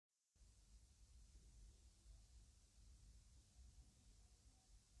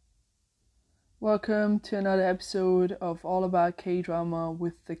Welcome to another episode of All About K-Drama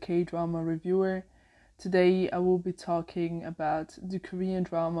with the Kdrama Reviewer. Today I will be talking about the Korean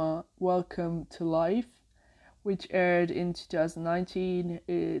drama Welcome to Life, which aired in 2019.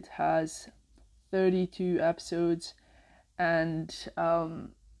 It has 32 episodes, and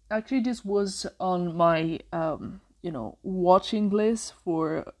actually this was on my watching list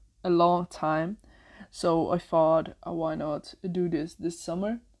for a long time. So I thought, why not do this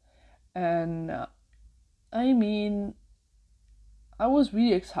summer? And I was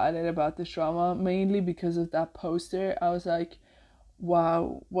really excited about this drama, mainly because of that poster. I was like,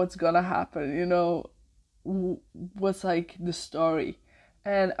 wow, what's gonna happen? What's like the story?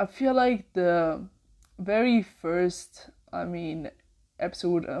 And I feel like the very first,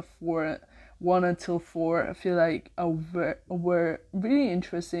 episode of 1 until 4, I feel like were really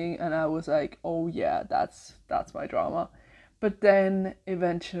interesting, and I was like, oh yeah, that's my drama. But then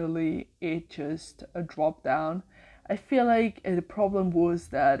eventually it just dropped down. I feel like the problem was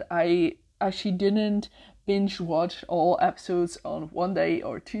that I actually didn't binge watch all episodes on 1 day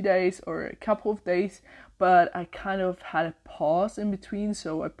or 2 days or a couple of days, but I kind of had a pause in between.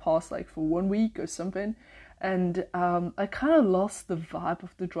 So I paused like for 1 week or something, and I kind of lost the vibe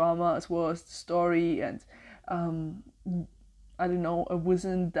of the drama as well as the story, and I don't know, I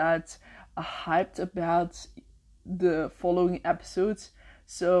wasn't that hyped about the following episodes.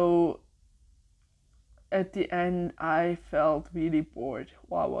 So at the end I felt really bored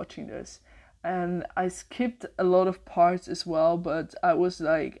while watching this, and I skipped a lot of parts as well, but I was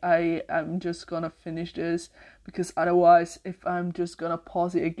like, I'm just gonna finish this, because otherwise if I'm just gonna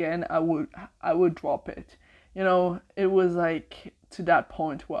pause it again, I would drop it. It was like to that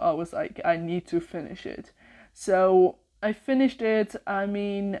point where I was like, I need to finish it. So I finished it.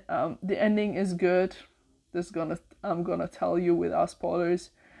 The ending is good. I'm gonna tell you without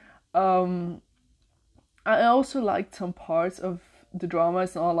spoilers. I also liked some parts of the drama.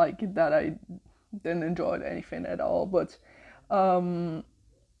 It's not like that I didn't enjoy anything at all, but the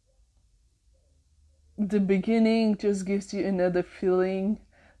beginning just gives you another feeling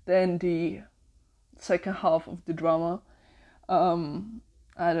than the second half of the drama. I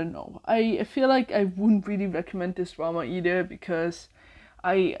don't know. I feel like I wouldn't really recommend this drama either, because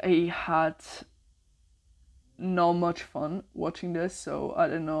I had not much fun watching this, so I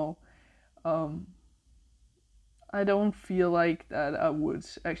don't know. I don't feel like that I would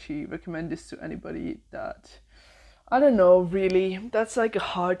actually recommend this to anybody. That, I don't know, really. That's like a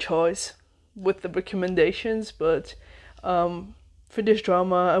hard choice with the recommendations, but for this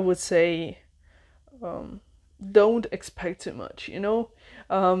drama I would say don't expect too much,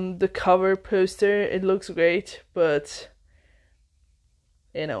 the cover poster, it looks great, but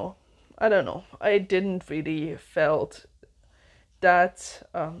I don't know, I didn't really felt that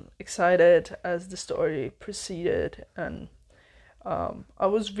excited as the story proceeded, and I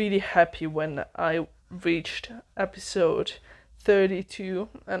was really happy when I reached episode 32,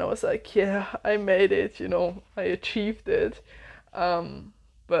 and I was like, yeah, I made it, I achieved it.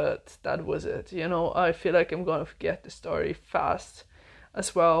 But that was it, I feel like I'm gonna forget the story fast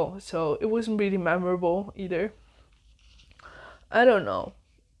as well, so it wasn't really memorable either. I don't know.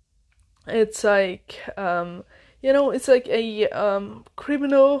 It's like, it's like a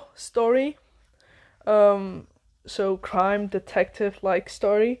criminal story, so crime detective like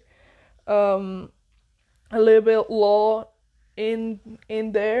story, a little bit law in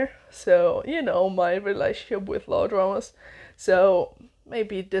there, so my relationship with law dramas, so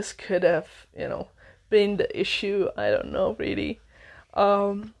maybe this could have been the issue. I don't know really.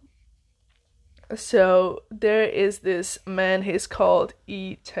 So there is this man, he's called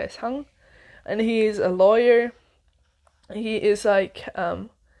Lee Tae-sang, and he is a lawyer. He is like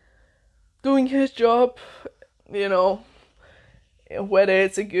doing his job, whether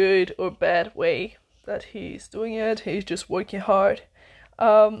it's a good or bad way that he's doing it, he's just working hard.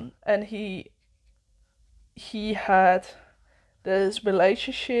 And he had this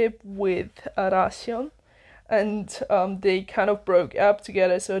relationship with Rasion, and they kind of broke up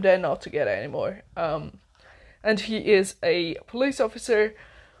together, so they're not together anymore. And he is a police officer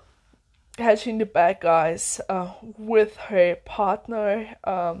catching the bad guys with her partner,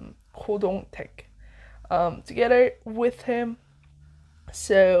 Ho Dong-taek, together with him.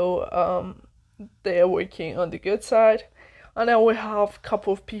 So they are working on the good side, and then we have a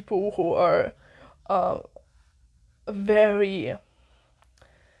couple of people who are very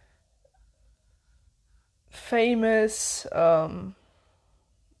famous,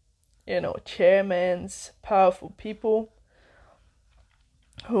 chairmans, powerful people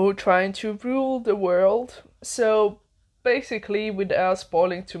who are trying to rule the world. So basically, without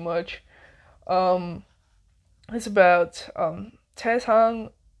spoiling too much, It's about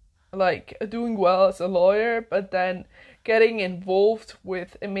Tae-sang like doing well as a lawyer, but then getting involved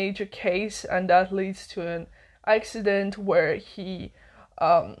with a major case, and that leads to an accident where he,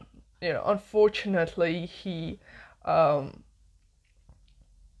 unfortunately, he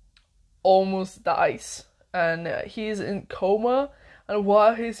almost dies, and he's in coma. And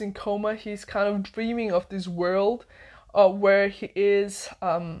while he's in coma, he's kind of dreaming of this world, where he is,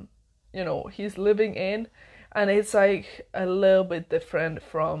 he's living in, and it's like a little bit different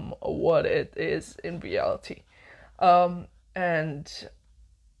from what it is in reality. And a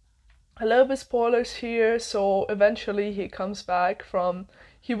little bit spoilers here. So eventually he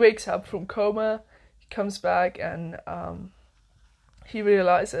wakes up from coma, he comes back, and he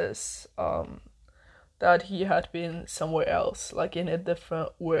realizes that he had been somewhere else, like in a different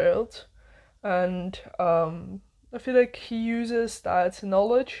world. And I feel like he uses that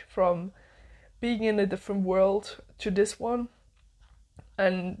knowledge from being in a different world to this one,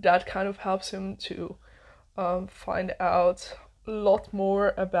 and that kind of helps him to find out a lot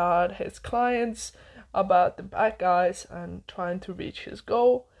more about his clients, about the bad guys, and trying to reach his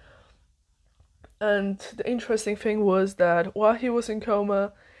goal. And the interesting thing was that while he was in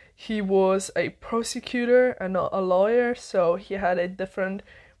coma, he was a prosecutor and not a lawyer, so he had a different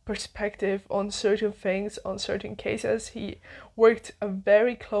perspective on certain things, on certain cases. He worked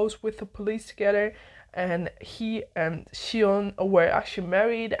very close with the police together, and he and Xion were actually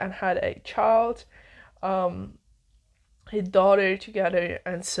married and had a child, his daughter together,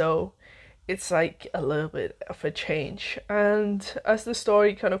 and so it's like a little bit of a change. And as the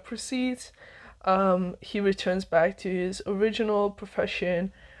story kind of proceeds, he returns back to his original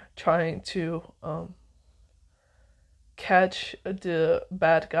profession, trying to catch the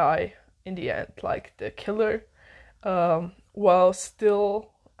bad guy in the end, like the killer, while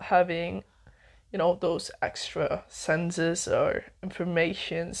still having, those extra senses or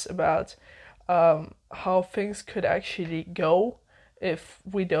informations about how things could actually go if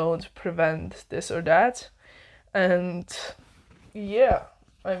we don't prevent this or that. And yeah,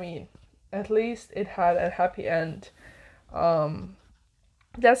 I mean, at least it had a happy end.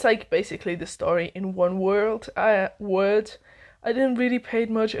 That's like basically the story in one word. I didn't really pay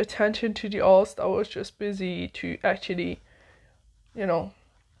much attention to the host. I was just busy to actually,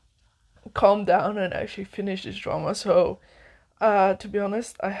 calm down and actually finish this drama. So, to be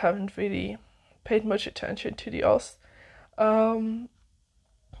honest, I haven't really paid much attention to the host.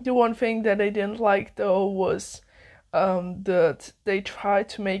 The one thing that I didn't like though was that they tried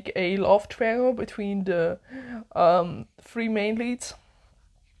to make a love triangle between the three main leads,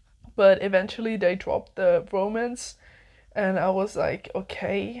 but eventually they dropped the romance, and I was like,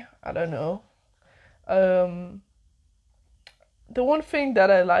 okay, I don't know. The one thing that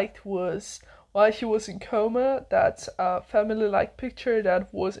I liked was while he was in coma, that family-like picture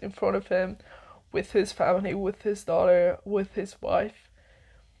that was in front of him with his family, with his daughter, with his wife,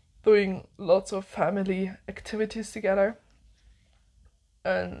 doing lots of family activities together.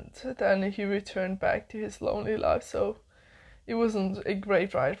 And then he returned back to his lonely life, so it wasn't a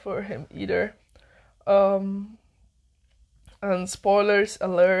great ride for him either. And spoilers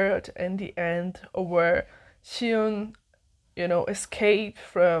alert, in the end, where Xion, escaped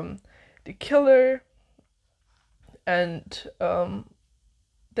from the killer, and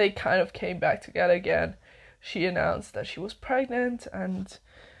they kind of came back together again. She announced that she was pregnant, and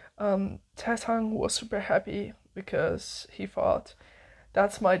Tae-sang was super happy because he thought,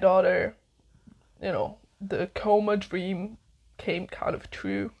 that's my daughter. The coma dream came kind of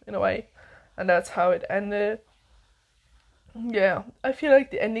true in a way, and that's how it ended. Yeah, I feel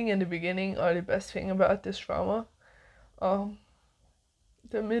like the ending and the beginning are the best thing about this drama.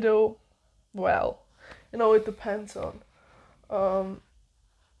 The middle, well, it depends on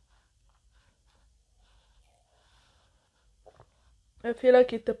I feel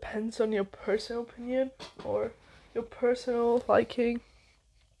like it depends on your personal opinion or your personal liking.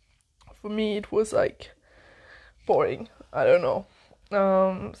 For me, it was like boring. I don't know.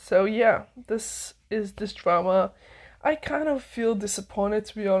 So yeah, this is this drama. I kind of feel disappointed,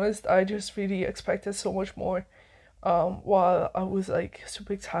 to be honest. I just really expected so much more. While I was like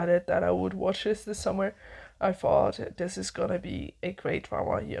super excited that I would watch this summer, I thought this is gonna be a great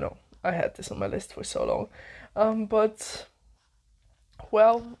drama. I had this on my list for so long. But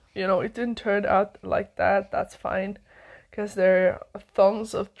well, it didn't turn out like that. That's fine, because there are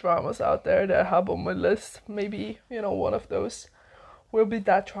tons of dramas out there that I have on my list. Maybe, one of those will be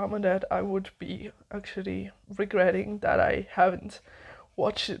that drama that I would be actually regretting that I haven't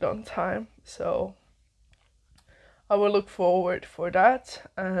watched it on time. So I will look forward for that,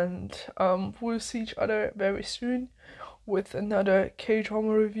 and we'll see each other very soon with another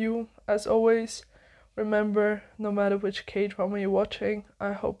K-drama review. As always, remember, no matter which K-drama you're watching,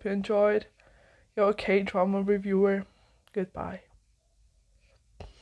 I hope you enjoyed. Your K-drama reviewer. Goodbye.